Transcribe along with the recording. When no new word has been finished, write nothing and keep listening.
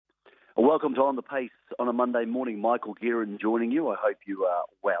Welcome to On the Pace on a Monday morning. Michael Guerin joining you. I hope you are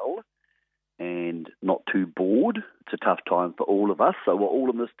well and not too bored. It's a tough time for all of us, so we're all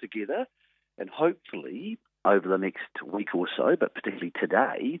in this together. And hopefully, over the next week or so, but particularly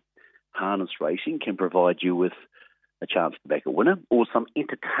today, harness racing can provide you with a chance to back a winner or some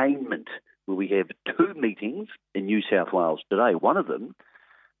entertainment, where we have two meetings in New South Wales today. One of them,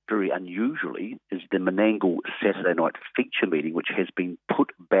 very unusually, is the Menangle Saturday night feature meeting, which has been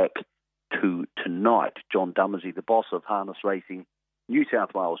put back to tonight. John Dummersey, the boss of Harness Racing New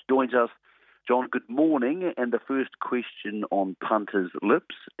South Wales, joins us. John, good morning. And the first question on punters'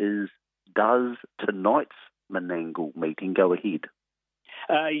 lips is, does tonight's Menangle meeting go ahead?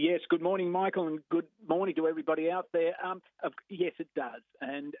 Yes, good morning, Michael, and good morning to everybody out there. Yes, it does.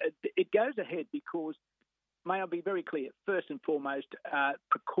 And it goes ahead because, may I be very clear, first and foremost,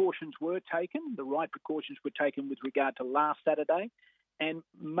 precautions were taken. The right precautions were taken with regard to last Saturday. And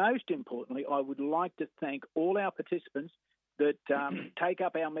most importantly, I would like to thank all our participants that take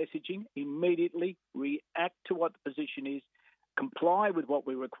up our messaging, immediately react to what the position is, comply with what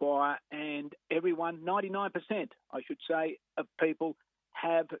we require, and everyone, 99%, I should say, of people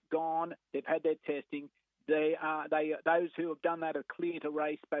have gone, they've had their testing. Those who have done that are clear to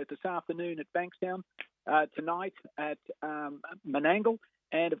race both this afternoon at Bankstown, tonight at Menangle,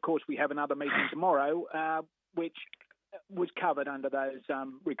 and of course we have another meeting tomorrow, which was covered under those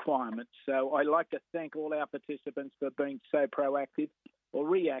requirements. So I'd like to thank all our participants for being so proactive or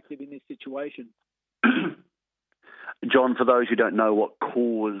reactive in this situation. John, for those who don't know what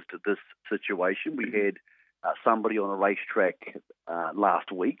caused this situation, we had somebody on a racetrack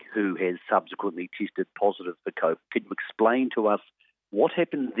last week who has subsequently tested positive for COVID. Can you explain to us what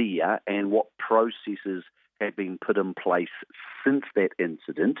happened there and what processes have been put in place since that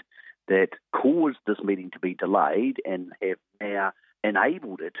incident that caused this meeting to be delayed and have now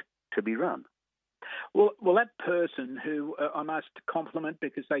enabled it to be run? Well, that person who I must compliment,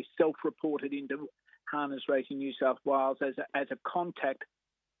 because they self-reported into Harness Racing New South Wales as a contact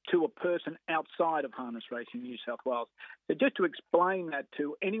to a person outside of Harness Racing New South Wales. So just to explain that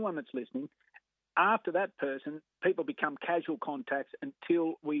to anyone that's listening, after that person, people become casual contacts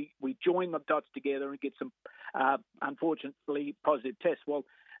until we join the dots together and get some, unfortunately, positive tests. Well,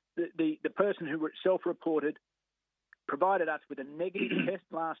 the person who self-reported provided us with a negative test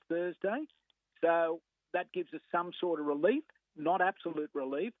last Thursday, so that gives us some sort of relief, not absolute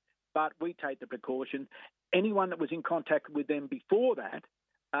relief, but we take the precaution. Anyone that was in contact with them before that,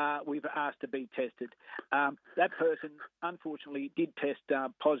 we've asked to be tested. That person, unfortunately, did test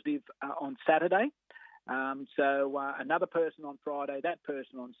positive on Saturday. So another person on Friday, that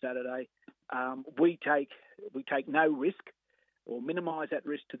person on Saturday. We take no risk or minimise that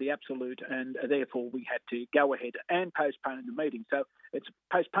risk to the absolute, and therefore we had to go ahead and postpone the meeting. So it's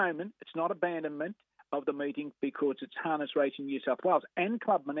postponement. It's not abandonment of the meeting, because it's Harness Racing New South Wales and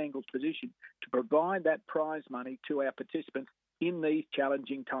Club Menangle's position to provide that prize money to our participants in these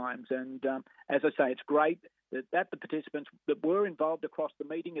challenging times. And as I say, it's great that the participants that were involved across the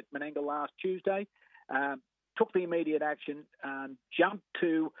meeting at Menangle last Tuesday took the immediate action, jumped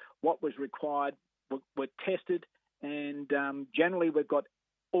to what was required, were tested, and generally we've got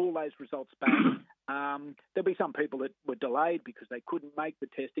all those results back. There'll be some people that were delayed because they couldn't make the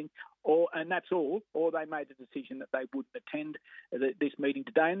testing, and that's all, or they made the decision that they wouldn't attend this meeting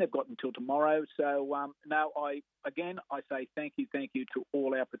today, and they've got until tomorrow. So, I say thank you to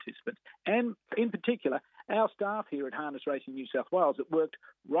all our participants, and in particular, our staff here at Harness Racing New South Wales that worked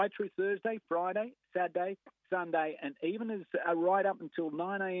right through Thursday, Friday, Saturday, Sunday, and even as right up until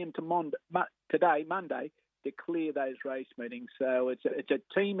 9 a.m. today, Monday, to clear those race meetings. So it's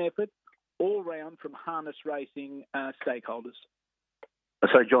a team effort all round from Harness Racing stakeholders.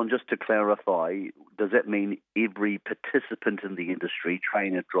 So, John, just to clarify, does that mean every participant in the industry,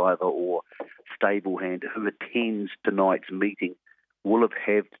 trainer, driver or stable hand who attends tonight's meeting will have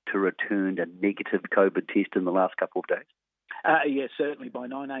had to return a negative COVID test in the last couple of days? Yes, certainly by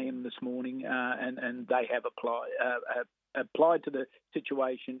 9 a.m. this morning, and they have applied to the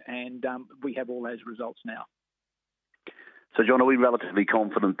situation, and we have all those results now. So, John, are we relatively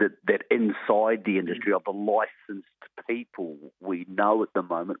confident that inside the industry of the licensed people we know at the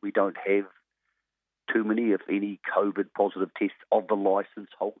moment, we don't have too many, if any, COVID positive tests of the licence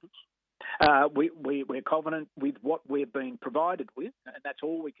holders? We're confident with what we're being provided with, and that's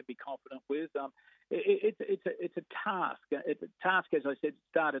all we can be confident with. It's a task. It's a task, as I said,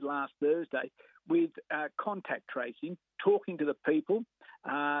 started last Thursday with contact tracing, talking to the people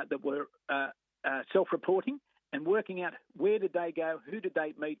that were self-reporting and working out where did they go, who did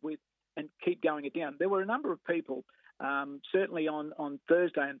they meet with, and keep going it down. There were a number of people certainly on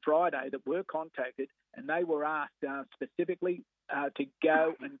Thursday and Friday, that were contacted, and they were asked specifically to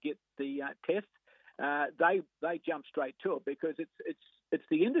go and get the test. They jumped straight to it because it's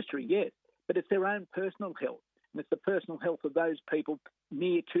the industry, yes, but it's their own personal health, and it's the personal health of those people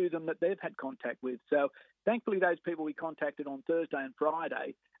near to them that they've had contact with. So thankfully, those people we contacted on Thursday and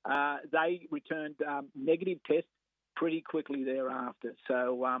Friday, they returned negative tests pretty quickly thereafter.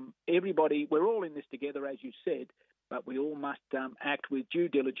 So everybody, we're all in this together, as you said, but we all must act with due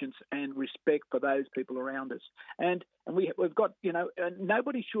diligence and respect for those people around us. And we've got,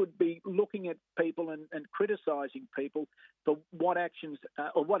 nobody should be looking at people and criticising people for what actions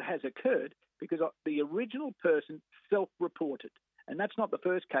or what has occurred, because the original person self-reported. And that's not the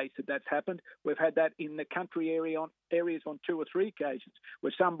first case that's happened. We've had that in the country areas on 2 or 3 occasions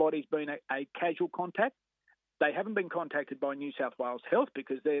where somebody's been a casual contact. They haven't been contacted by New South Wales Health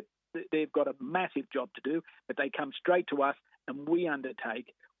because they've got a massive job to do, but they come straight to us and we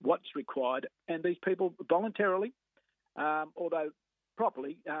undertake what's required. And these people voluntarily, although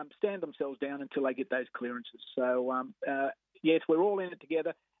properly, stand themselves down until they get those clearances. So, yes, we're all in it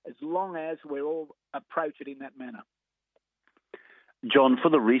together as long as we all approach it in that manner. John, for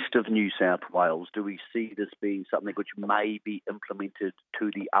the rest of New South Wales, do we see this being something which may be implemented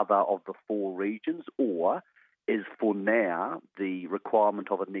to the other of the 4 regions, or is for now the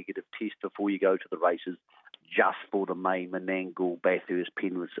requirement of a negative test before you go to the races just for the main Menangle, Bathurst,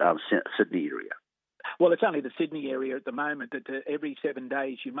 Penrith, Sydney area? Well, it's only the Sydney area at the moment that every 7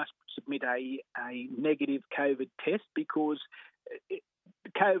 days you must submit a negative COVID test because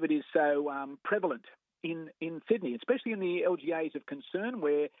COVID is so prevalent in Sydney, especially in the LGAs of concern,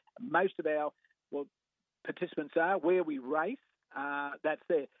 where most of our participants are, where we race, that's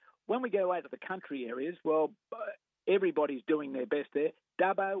there. When we go out to the country areas, everybody's doing their best there.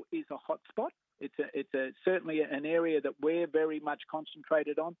 Dubbo is a hot spot. It's certainly an area that we're very much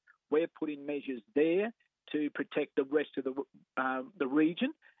concentrated on. We're putting measures there to protect the rest of the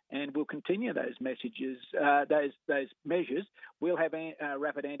region, and we'll continue those messages, those measures. We'll have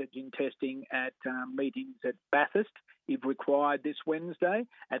rapid antigen testing at meetings at Bathurst, if required, this Wednesday,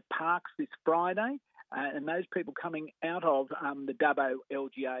 at Parks this Friday, and those people coming out of the Dubbo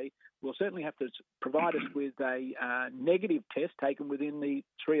LGA will certainly have to provide us with a negative test taken within the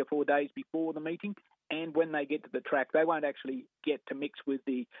 3 or 4 days before the meeting. And when they get to the track, they won't actually get to mix with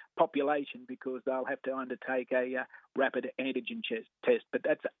the population because they'll have to undertake a rapid antigen test. But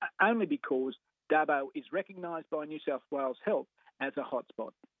that's only because Dubbo is recognised by New South Wales Health as a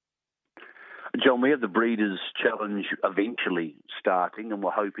hotspot. John, we have the Breeders' Challenge eventually starting, and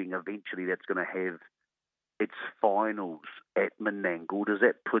we're hoping eventually that's going to have its finals at Menangle. Does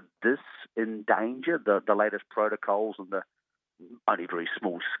that put this in danger, the latest protocols and the only very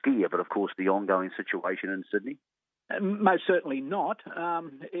small scare, but of course the ongoing situation in Sydney? Most certainly not.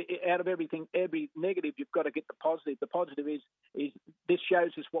 Out of everything, every negative, you've got to get the positive. The positive is this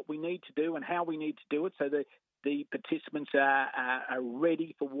shows us what we need to do and how we need to do it, so that the participants are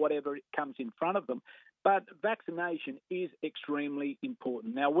ready for whatever comes in front of them. But vaccination is extremely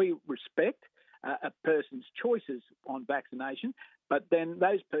important. Now, we respect a person's choices on vaccination, but then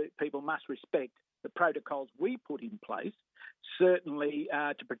those people must respect the protocols we put in place, certainly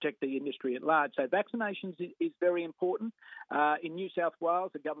to protect the industry at large. So vaccinations is very important. In New South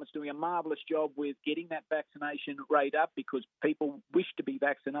Wales, the government's doing a marvellous job with getting that vaccination rate up because people wish to be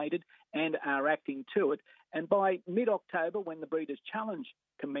vaccinated and are acting to it. And by mid-October, when the Breeders' Challenge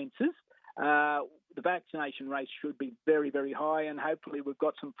commences, the vaccination rate should be very, very high, and hopefully we've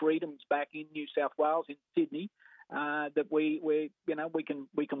got some freedoms back in New South Wales, in Sydney, that we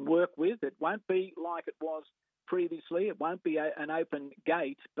can work with. It won't be like it was previously. It won't be an open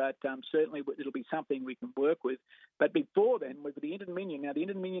gate, but certainly it'll be something we can work with. But before then, with the Inter-Dominion, now the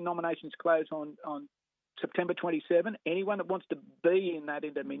Inter-Dominion nominations close on September 27. Anyone that wants to be in that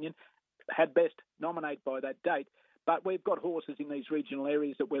Inter-Dominion had best nominate by that date. But we've got horses in these regional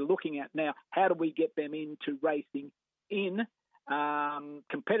areas that we're looking at now. How do we get them into racing in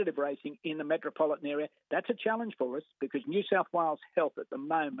competitive racing in the metropolitan area? That's a challenge for us because New South Wales Health at the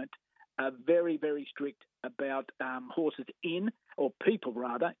moment are very, very strict about horses in, or people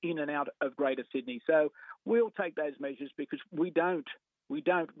rather, in and out of Greater Sydney. So we'll take those measures because we don't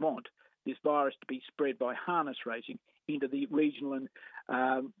want this virus to be spread by harness racing into the regional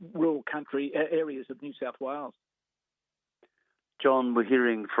and rural country areas of New South Wales. John, we're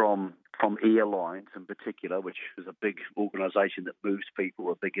hearing from airlines in particular, which is a big organisation that moves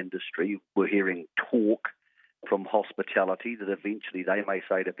people, a big industry. We're hearing talk from hospitality that eventually they may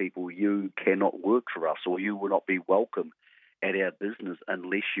say to people, you cannot work for us or you will not be welcome at our business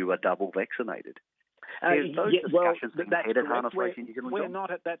unless you are double vaccinated. Has those discussions been had at Harness Racing New Zealand? We're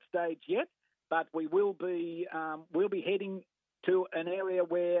not at that stage yet, but we will be. We'll be heading to an area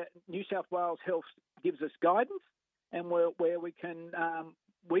where New South Wales Health gives us guidance, and where we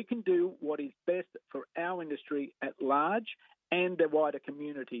can do what is best for our industry at large and the wider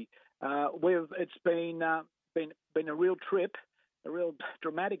community. It's been a real trip, a real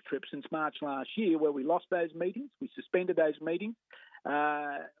dramatic trip since March last year, where we lost those meetings, we suspended those meetings.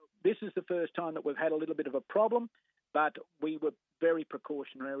 This is the first time that we've had a little bit of a problem, but we were very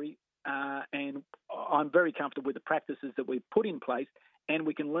precautionary, and I'm very comfortable with the practices that we've put in place, and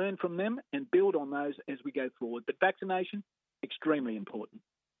we can learn from them and build on those as we go forward. But vaccination, extremely important.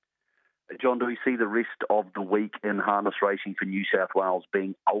 John, do we see the rest of the week in harness racing for New South Wales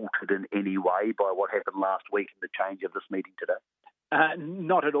being altered in any way by what happened last week and the change of this meeting today?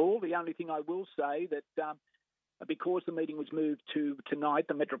 Not at all. The only thing I will say that because the meeting was moved to tonight,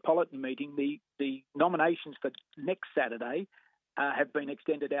 the Metropolitan meeting, the nominations for next Saturday have been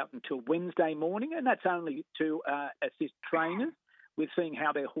extended out until Wednesday morning, and that's only to assist trainers with seeing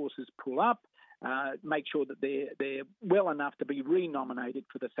how their horses pull up, make sure that they're well enough to be re-nominated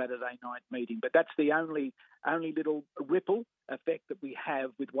for the Saturday night meeting. But that's the only little ripple effect that we have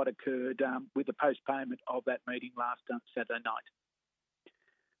with what occurred with the postponement of that meeting last Saturday night.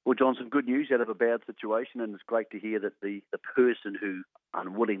 Well, John, some good news out of a bad situation, and it's great to hear that the person who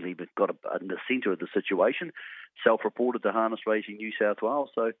unwillingly got in the centre of the situation self-reported to Harness Racing New South Wales.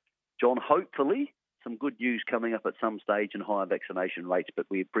 So, John, hopefully some good news coming up at some stage in higher vaccination rates, but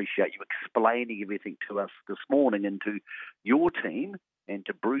we appreciate you explaining everything to us this morning and to your team and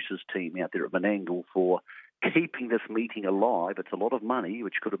to Bruce's team out there at Menangle for keeping this meeting alive. It's a lot of money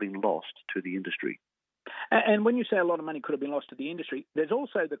which could have been lost to the industry. And when you say a lot of money could have been lost to the industry, there's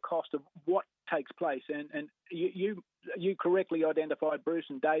also the cost of what takes place. And you correctly identified Bruce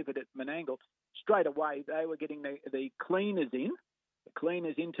and David at Menangle. Straight away, they were getting the cleaners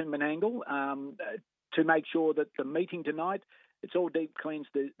into Menangle to make sure that the meeting tonight, it's all deep cleans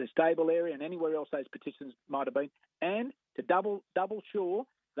the stable area and anywhere else those participants might have been. And to double sure,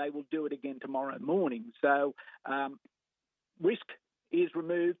 they will do it again tomorrow morning. So risk is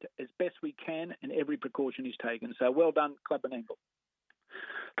removed as best we can, and every precaution is taken. So well done, Club Menangle.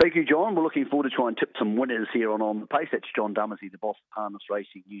 Thank you, John. We're looking forward to try and tip some winners here on the pace. That's John Dummersey, the boss of Harness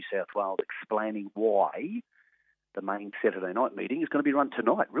Racing New South Wales, explaining why the main Saturday night meeting is going to be run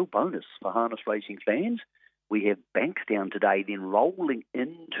tonight. Real bonus for harness racing fans. We have Bankstown today, then rolling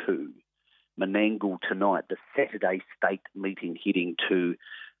into Menangle tonight, the Saturday state meeting heading to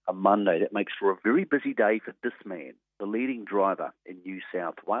a Monday. That makes for a very busy day for this man, the leading driver in New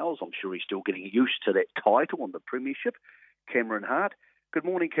South Wales. I'm sure he's still getting used to that title on the premiership, Cameron Hart. Good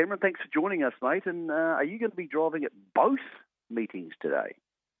morning, Cameron. Thanks for joining us, mate. And are you going to be driving at both meetings today?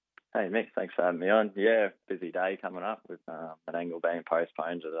 Hey, Mick. Thanks for having me on. Yeah, busy day coming up with Menangle being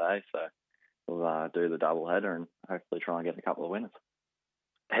postponed today. So we'll do the double header and hopefully try and get a couple of winners.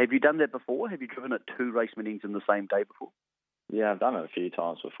 Have you done that before? Have you driven at two race meetings in the same day before? Yeah, I've done it a few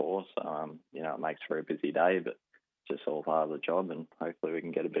times before. So, it makes for a busy day, but it's just all part of the job, and hopefully we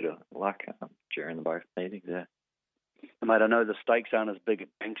can get a bit of luck during the both meetings, yeah. Mate, I know the stakes aren't as big at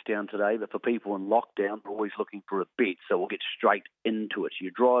Bankstown today, but for people in lockdown, they're always looking for a bet, so we'll get straight into it.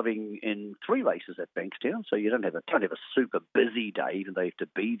 You're driving in 3 races at Bankstown, so you don't have a super busy day, even though you have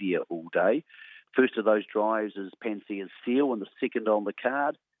to be there all day. First of those drives is Pansea's Seal, and the second on the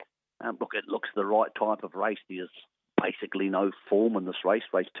card. Look, it looks the right type of race. There's basically no form in this race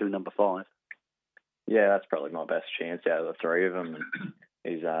 2, number 5. Yeah, that's probably my best chance out of the 3 of them.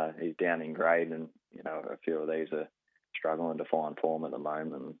 He's down in grade, and a few of these are struggling to find form at the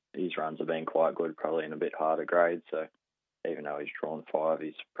moment. His runs have been quite good, probably in a bit harder grade. So even though he's drawn 5,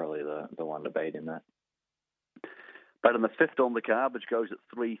 he's probably the one to beat in that. But in the 5th on the card, which goes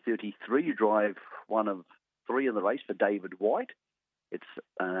at 3:33, you drive one of 3 in the race for David White. It's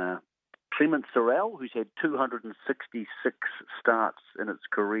Clement Sorrell, who's had 266 starts in its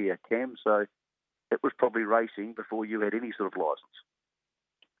career, Cam. So it was probably racing before you had any sort of licence.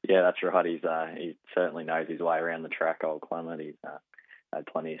 Yeah, that's right. He certainly knows his way around the track, old Clement. He's had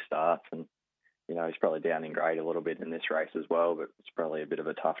plenty of starts, and he's probably down in grade a little bit in this race as well, but it's probably a bit of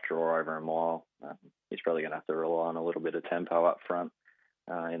a tough draw over a mile. He's probably going to have to rely on a little bit of tempo up front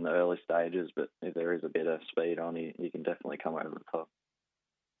in the early stages, but if there is a bit of speed on, he can definitely come over the top.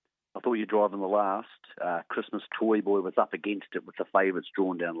 I thought you were driving the last. Christmas Toy Boy was up against it with the favourites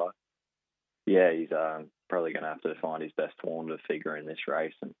drawn down low. Yeah, he's probably going to have to find his best form to figure in this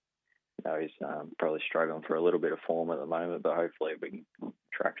race, and he's probably struggling for a little bit of form at the moment, but hopefully if we can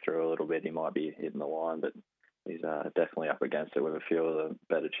track through a little bit, he might be hitting the line, but he's definitely up against it with a few of the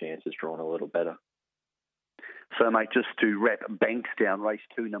better chances drawn a little better. So, mate, just to wrap Bankstown, race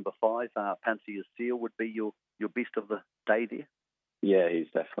 2, number 5, Pansia Seal would be your best of the day there? Yeah, he's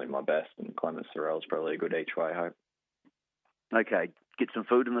definitely my best, and Clement Sorrell's probably a good each way hope. Okay, get some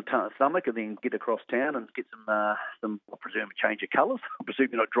food in the stomach and then get across town and get some I presume, a change of colours. I presume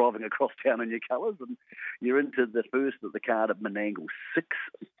you're not driving across town in your colours. And you're into the first of the card at Menangle,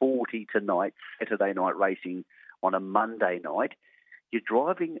 6:40 tonight, Saturday night racing on a Monday night. You're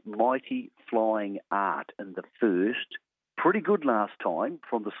driving Mighty Flying Art in the first. Pretty good last time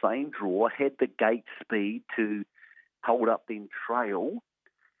from the same draw. Had the gate speed to hold up then trail.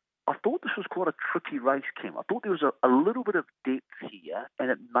 I thought this was quite a tricky race, Kim. I thought there was a little bit of depth here, and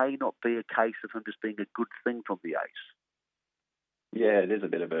it may not be a case of him just being a good thing from the ace. Yeah, it is a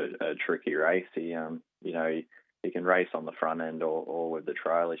bit of a tricky race. He can race on the front end or with the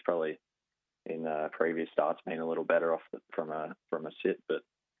trail. He's probably in previous starts been a little better off from a sit, but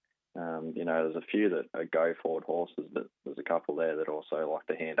there's a few that are go forward horses, but there's a couple there that also like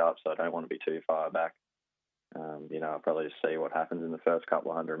to hand up, so I don't want to be too far back. I'll probably just see what happens in the first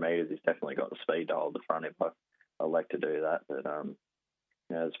couple of 100 metres. He's definitely got the speed to hold the front if I like to do that. But,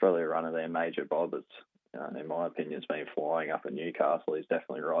 there's probably a runner there, Major Bob, that's, in my opinion, has been flying up at Newcastle. He's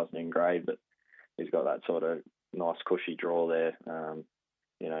definitely rising in grade, but he's got that sort of nice cushy draw there,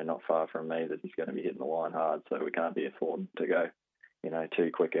 not far from me, that he's going to be hitting the line hard, so we can't be affording to go,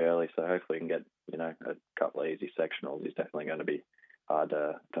 too quick early. So hopefully we can get, a couple of easy sectionals. He's definitely going to be hard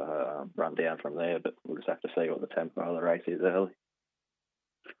to run down from there, but we'll just have to see what the tempo of the race is early.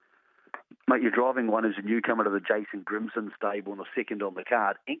 Mate, you're driving one as a newcomer to the Jason Grimson stable and a second on the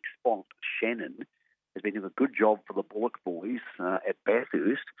card. Inkspont Shannon has been doing a good job for the Bullock boys at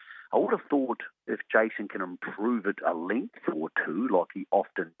Bathurst. I would have thought if Jason can improve it a length or two, like he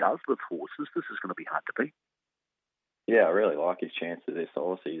often does with horses, this is going to be hard to beat. Yeah, I really like his chances. This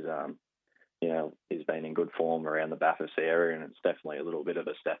horse, he's been in good form around the Bathurst area, and it's definitely a little bit of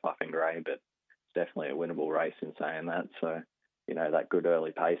a step up in grade, but it's definitely a winnable race in saying that. So, that good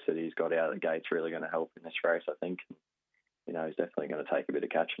early pace that he's got out of the gate's really going to help in this race, I think. He's definitely going to take a bit of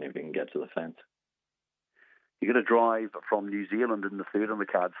catching if he can get to the fence. You're going to drive from New Zealand in the third on the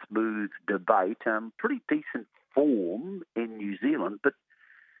card, Smooth Debate. Pretty decent form in New Zealand, but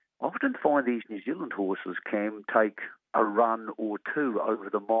I often find these New Zealand horses can take a run or two over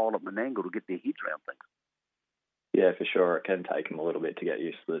the mile at Menangle to get their heads around things. Yeah, for sure. It can take them a little bit to get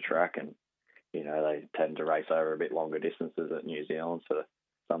used to the track, and, they tend to race over a bit longer distances at New Zealand, so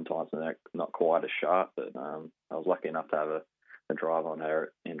sometimes they're not quite as sharp, but I was lucky enough to have a drive on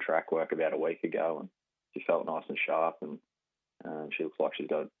her in track work about a week ago, and she felt nice and sharp, and she looks like she's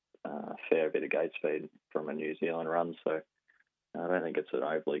got a fair bit of gate speed from a New Zealand run, so I don't think it's an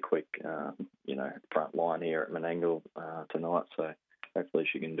overly quick, front line here at Menangle tonight, so hopefully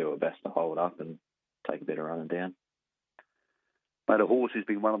she can do her best to hold up and take a bit of running down. Mate, a horse who's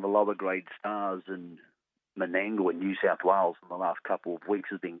been one of the lower grade stars in Menangle in New South Wales in the last couple of weeks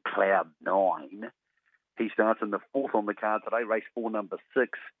has been Cloud 9. He starts in the fourth on the card today, race 4, number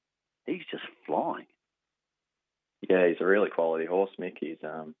 6. He's just flying. Yeah, he's a really quality horse, Mick. He's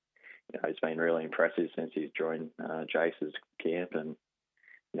he's been really impressive since he's joined Jace's camp, and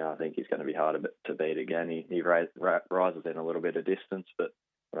I think he's going to be hard to beat again. He rises in a little bit of distance, but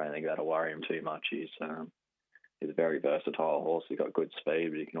I don't think that'll worry him too much. He's a very versatile horse. He's got good speed,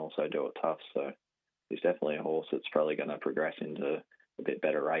 but he can also do it tough. So he's definitely a horse that's probably going to progress into a bit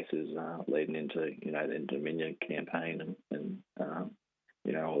better races leading into the Dominion campaign and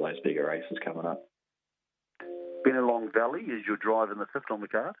all those bigger races coming up. Bennelong Valley is your drive in the fifth on the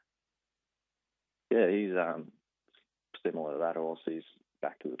card. Yeah, he's similar to that horse. He's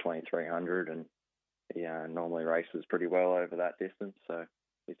back to the 2300, and he normally races pretty well over that distance, so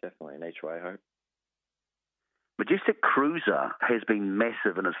he's definitely an each-way hope. Majestic Cruiser has been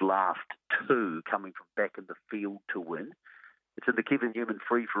massive in his last two, coming from back in the field to win. It's in the Kevin Newman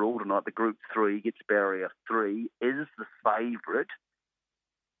Free for All tonight. The Group 3 gets barrier 3, is the favourite.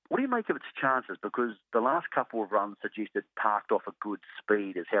 What do you make of its chances? Because the last couple of runs suggested parked off a good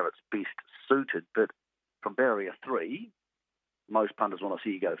speed is how it's best suited, but from barrier 3, most punters want to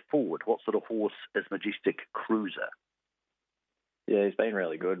see you go forward. What sort of horse is Majestic Cruiser? Yeah, he's been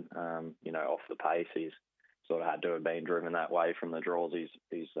really good. Off the pace, he's sort of had to have been driven that way from the draws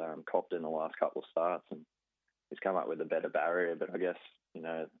he's copped in the last couple of starts, and he's come up with a better barrier. But I guess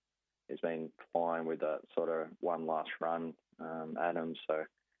he's been flying with that sort of one last run at him. So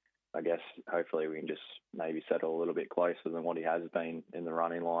I guess hopefully we can just maybe settle a little bit closer than what he has been in the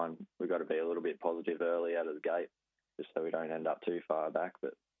running line. We've got to be a little bit positive early out of the gate, just so we don't end up too far back.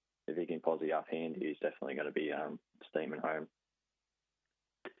 But if he can posse up hand, he's definitely going to be steaming home.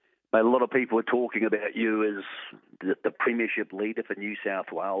 Mate, a lot of people are talking about you as the premiership leader for New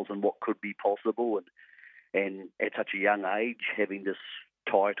South Wales and what could be possible, and at such a young age, having this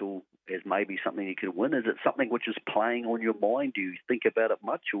title as maybe something you can win. Is it something which is playing on your mind? Do you think about it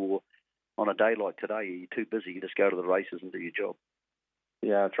much, or on a day like today, are you too busy? You just go to the races and do your job?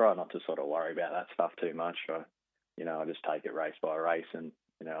 Yeah, I try not to sort of worry about that stuff too much. I just take it race by race, and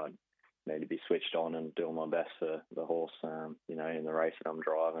I need to be switched on and doing my best for the horse, in the race that I'm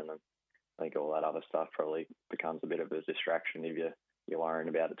driving. And I think all that other stuff probably becomes a bit of a distraction if you're worrying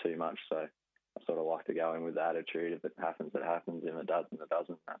about it too much. So I sort of like to go in with the attitude: if it happens, it happens. If it doesn't, it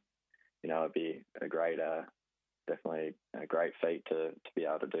doesn't. It'd be a great, definitely a great feat to be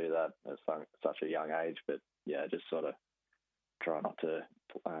able to do that at such a young age. But yeah, just sort of try not to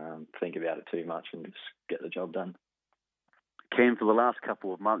think about it too much and just get the job done. Cam, for the last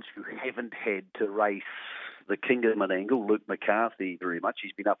couple of months, you haven't had to race the King of Menangle, Luke McCarthy, very much.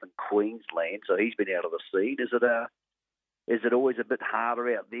 He's been up in Queensland, so he's been out of the scene. Is it always a bit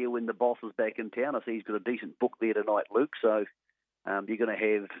harder out there when the boss is back in town? I see he's got a decent book there tonight, Luke, so you're going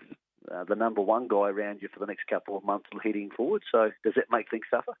to have the number one guy around you for the next couple of months heading forward. So does that make things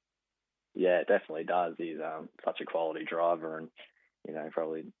tougher? Yeah, it definitely does. He's such a quality driver, and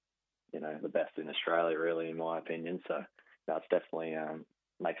probably the best in Australia, really, in my opinion. So that's definitely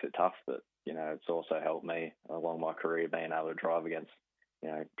makes it tough. But it's also helped me along my career being able to drive against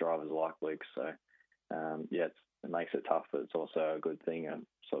drivers like Luke. So it makes it tough, but it's also a good thing. I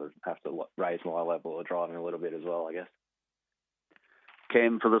sort of have to raise my level of driving a little bit as well, I guess.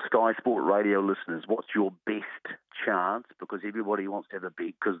 Cam, for the Sky Sport Radio listeners, what's your best chance? Because everybody wants to have a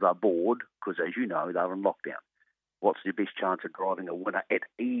big because they're bored, because as you know, they're in lockdown. What's your best chance of driving a winner at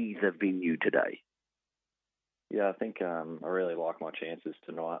either venue today? Yeah, I think I really like my chances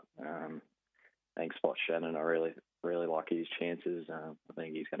tonight. I think Spot Shannon, I really, really like his chances. I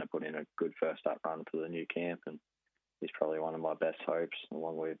think he's going to put in a good first up run for the new camp, and he's probably one of my best hopes,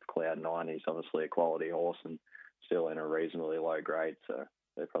 along with Cloud9. He's obviously a quality horse and still in a reasonably low grade, so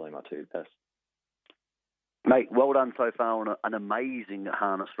they're probably my two best. Mate, well done so far on an amazing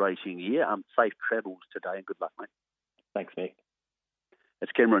harness racing year. Safe travels today and good luck, mate. Thanks, Mick.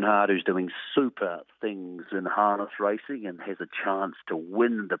 It's Cameron Hart who's doing super things in harness racing and has a chance to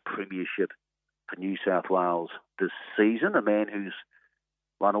win the premiership for New South Wales this season. A man who's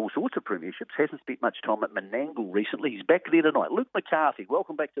won all sorts of premierships, hasn't spent much time at Menangle recently. He's back there tonight. Luke McCarthy,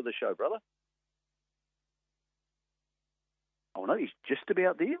 welcome back to the show, brother. Oh no, he's just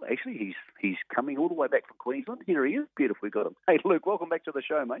about there. Actually, he's coming all the way back from Queensland. Here he is. Beautiful, we got him. Hey, Luke, welcome back to the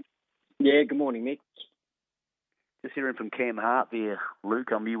show, mate. Yeah, good morning, Mick. Just hearing from Cam Hart there, Luke.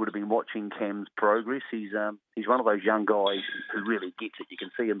 You would have been watching Cam's progress. He's one of those young guys who really gets it. You can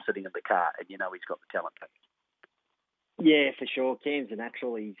see him sitting in the car, and you know he's got the talent. Yeah, for sure. Cam's a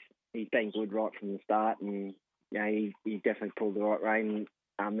natural. He's been good right from the start, and he definitely pulled the right rein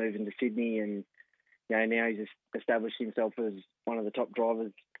moving to Sydney, and now he's established himself as one of the top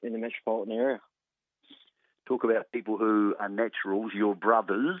drivers in the metropolitan area. Talk about people who are naturals. Your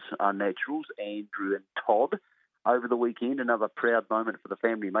brothers are naturals, Andrew and Todd. Over the weekend, another proud moment for the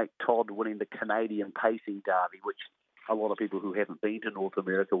family, mate. Todd winning the Canadian Pacing Derby, which a lot of people who haven't been to North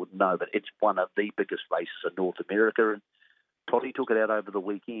America would know, but it's one of the biggest races in North America. And Toddy took it out over the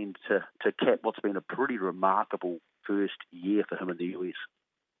weekend to cap what's been a pretty remarkable first year for him in the US.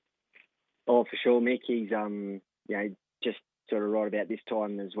 Oh, for sure, Mick. He's just sort of right about this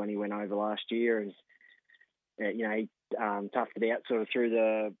time as when he went over last year, and he toughed it out sort of through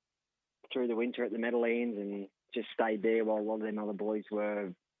the winter at the Meadowlands and just stayed there while a lot of them other boys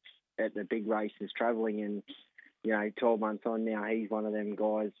were at the big races travelling. And 12 months on now, he's one of them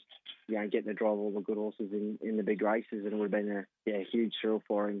guys, getting to drive all the good horses in the big races, and it would have been a huge thrill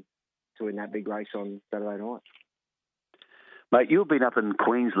for him to win that big race on Saturday night. Mate, you've been up in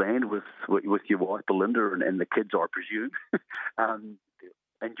Queensland with your wife, Belinda, and the kids, I presume,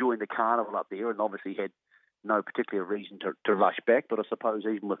 enjoying the carnival up there, and obviously had no particular reason to rush back. But I suppose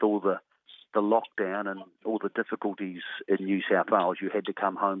even with all the lockdown and all the difficulties in New South Wales, you had to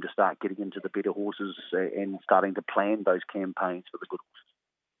come home to start getting into the better horses and starting to plan those campaigns for the good horses.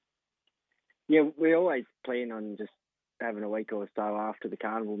 Yeah, we always plan on just having a week or so after the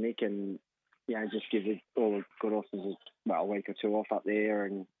carnival, Mick, and just give all the good horses a week or two off up there,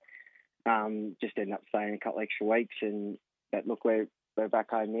 and just end up staying a couple extra weeks. But look, we're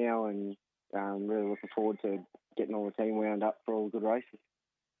back home now, and really looking forward to getting all the team wound up for all the good races.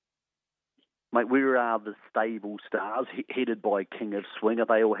 Mate, where are the stable stars headed by King of Swing? Are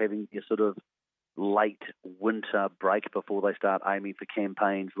they all having a sort of late winter break before they start aiming for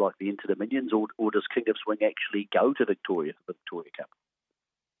campaigns like the Inter Dominions, or does King of Swing actually go to Victoria for the Victoria Cup?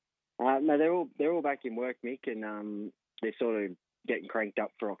 No, they're all back in work, Mick, and they're sort of getting cranked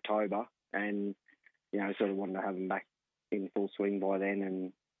up for October, and sort of wanting to have them back in full swing by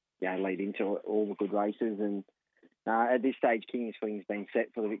then, and lead into all the good races. And at this stage, King Swing's been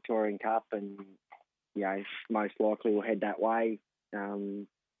set for the Victorian Cup, and most likely will head that way.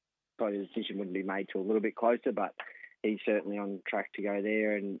 Probably the decision wouldn't be made till a little bit closer, but he's certainly on track to go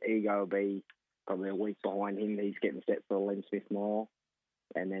there, and Ego will be probably a week behind him. He's getting set for the Len Smith Mile,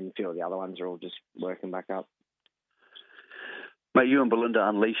 and then a few of the other ones are all just working back up. Mate, you and Belinda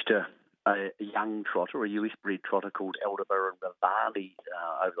unleashed a young trotter, a US bred trotter called Aldebaran Ravali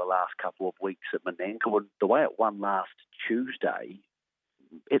over the last couple of weeks at Menangle. And the way it won last Tuesday,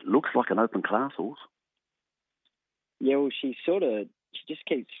 it looks like an open class horse. Yeah, well, she just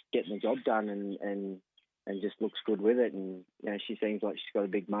keeps getting the job done and just looks good with it. And, she seems like she's got a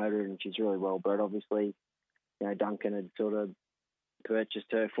big motor and she's really well bred, obviously. Duncan had sort of purchased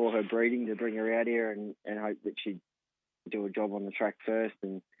her for her breeding to bring her out here and hope that she'd do a job on the track first.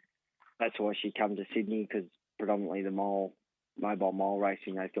 And that's why she come to Sydney, because predominantly the mobile mile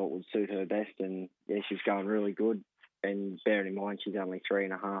racing they thought would suit her best. And, she's going really good. And bearing in mind she's only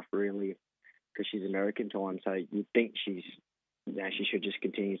 3.5 really, because she's American time. So you'd think she should just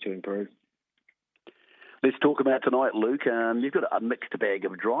continue to improve. Let's talk about tonight, Luke. You've got a mixed bag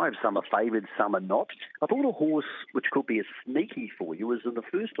of drives. Some are favoured, some are not. I thought a horse which could be a sneaky for you is in the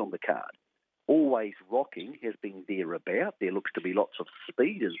first on the card. Always Rocking has been thereabout. There looks to be lots of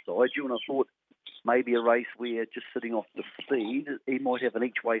speed inside you, and I thought maybe a race where just sitting off the speed, he might have an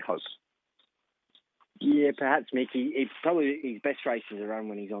each-way hope. Yeah, perhaps, Mickey. Probably his best races are run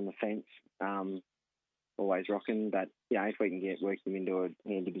when he's on the fence. Always Rocking, but if we can work him into a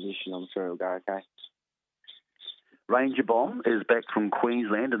handy position, I'm sure he'll go okay. Ranger Bomb is back from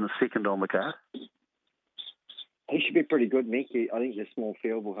Queensland in the second on the card. He should be pretty good, Mick. I think the small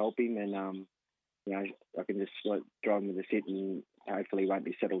field will help him, and I can just drive him with the sit, and hopefully he won't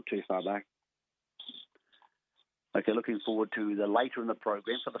be settled too far back. Okay, looking forward to the later in the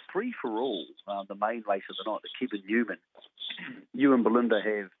program. For the free-for-all, the main race of the night, the Kevin Newman. You and Belinda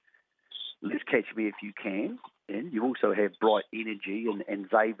have Let's Catch Me If You Can, and you also have Bright Energy and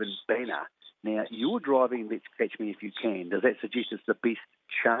Zaven Banner. Now, you're driving Let's Catch Me If You Can. Does that suggest it's the best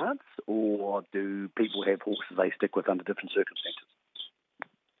chance, or do people have horses they stick with under different circumstances?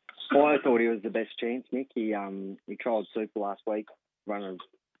 Well, I thought he was the best chance, Nick. He trialled Super last week, run a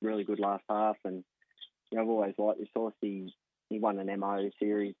really good last half, and I've always liked this horse. He won an MO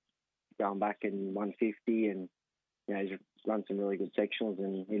series going back in 150, and he's run some really good sectionals,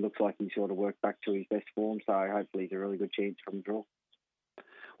 and he looks like he sort of worked back to his best form. So hopefully he's a really good chance from the draw.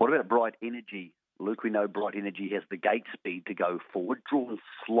 What about Bright Energy? Luke, we know Bright Energy has the gate speed to go forward, drawn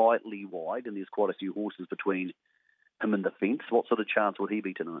slightly wide, and there's quite a few horses between him and the fence. What sort of chance would he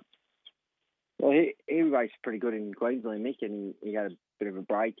be tonight? Well, he raced pretty good in Queensland, Mick, and he had a bit of a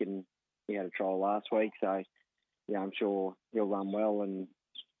break, and he had a trial last week. So, I'm sure he'll run well, and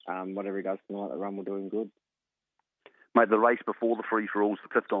whatever he does tonight, the run will do him good. Mate, the race before the free-for-all's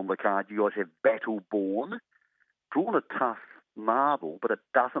the fifth on the card. You guys have Battle Born, drawn a tough marble, but it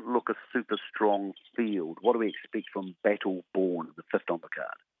doesn't look a super strong field. What do we expect from Battle Born, the fifth on the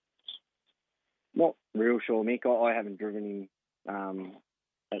card? Not real sure, Mick. I haven't driven him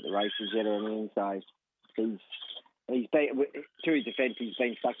at the races yet or anything, so he's been, to his defence, he's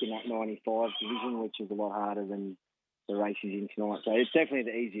been stuck in that 95 division, which is a lot harder than the race he's in tonight. So it's definitely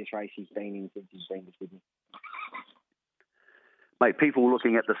the easiest race he's been in since he's been to Sydney. Mate, people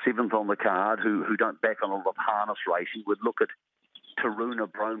looking at the seventh on the card who don't back on a lot of harness racing would look at Taruna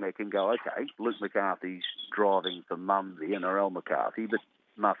Bromac and go, okay, Luke McCarthy's driving for Mumsy and Earl McCarthy, but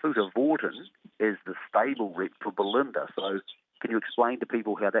Mafuta Vorton is the stable rep for Belinda. So can you explain to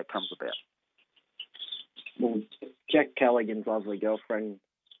people how that comes about? Well, Jack Callaghan's lovely girlfriend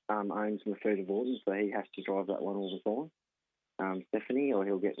owns Mafuta Vorton, so he has to drive that one all the time, Stephanie, or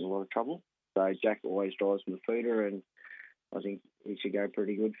he'll get in a lot of trouble. So Jack always drives Mafuta, and I think he should go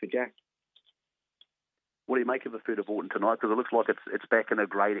pretty good for Jack. What do you make of Mafuta Vorton tonight? Because it looks like it's back in a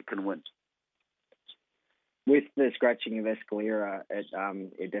grade it can win. With the scratching of Escalera,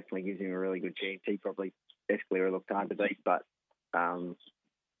 it definitely gives him a really good chance. Escalera looked hard to beat, but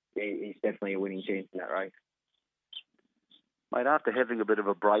he's definitely a winning chance in that race. Mate, after having a bit of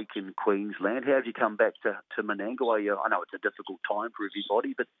a break in Queensland, how have you come back to Menangle? I know it's a difficult time for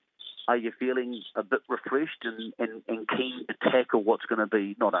everybody, but are you feeling a bit refreshed and keen to tackle what's going to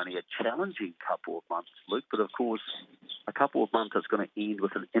be not only a challenging couple of months, Luke, but of course a couple of months that's going to end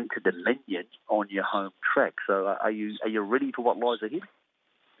with an Inter-Dominion on your home track? So are you ready for what lies ahead?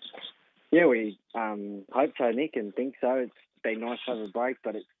 Yeah, we hope so, Nick, and think so. It's been nice to have a break,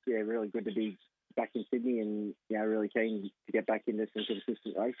 but it's really good to be back in Sydney and really keen to get back into some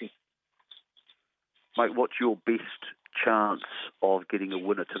consistent racing. Mate, what's your best chance of getting a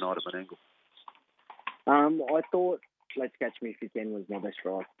winner tonight at Menangle? I thought Let's Catch Me If You Can was my best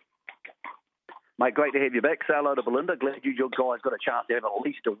ride. Mate, great to have you back. Say hello to Belinda. Glad you guys got a chance to have at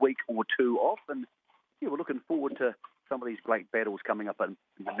least a week or two off. And we're looking forward to some of these great battles coming up in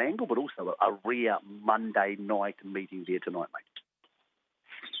Menangle, but also a rare Monday night meeting there tonight, mate.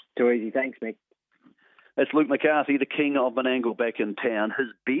 Too easy. Thanks, Mick. That's Luke McCarthy, the king of Menangle, back in town. His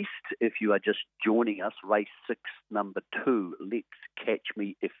best, if you are just joining us, race 6, number 2, Let's Catch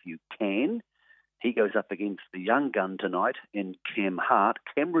Me If You Can. He goes up against the young gun tonight in Cam Hart.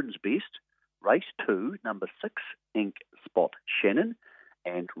 Cameron's best, race 2, number 6, Ink Spot Shannon.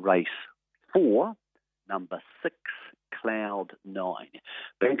 And race 4, number 6, Cloud 9.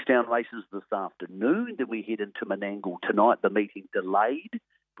 Bankstown races this afternoon. Then we head into Menangle tonight. The meeting delayed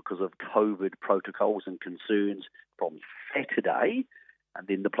because of COVID protocols and concerns from Saturday. And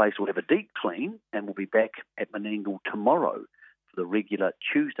then the place will have a deep clean and we'll be back at Menangle tomorrow for the regular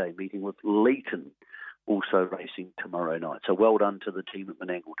Tuesday meeting with Leeton also racing tomorrow night. So well done to the team at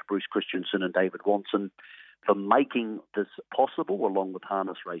Menangle, to Bruce Christensen and David Watson for making this possible, along with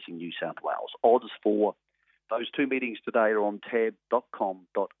Harness Racing New South Wales. Odds for those two meetings today are on tab.com.au.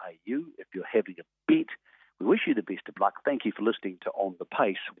 If you're having a bet, we wish you the best of luck. Thank you for listening to On the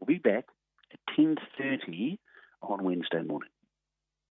Pace. We'll be back at 10:30 on Wednesday morning.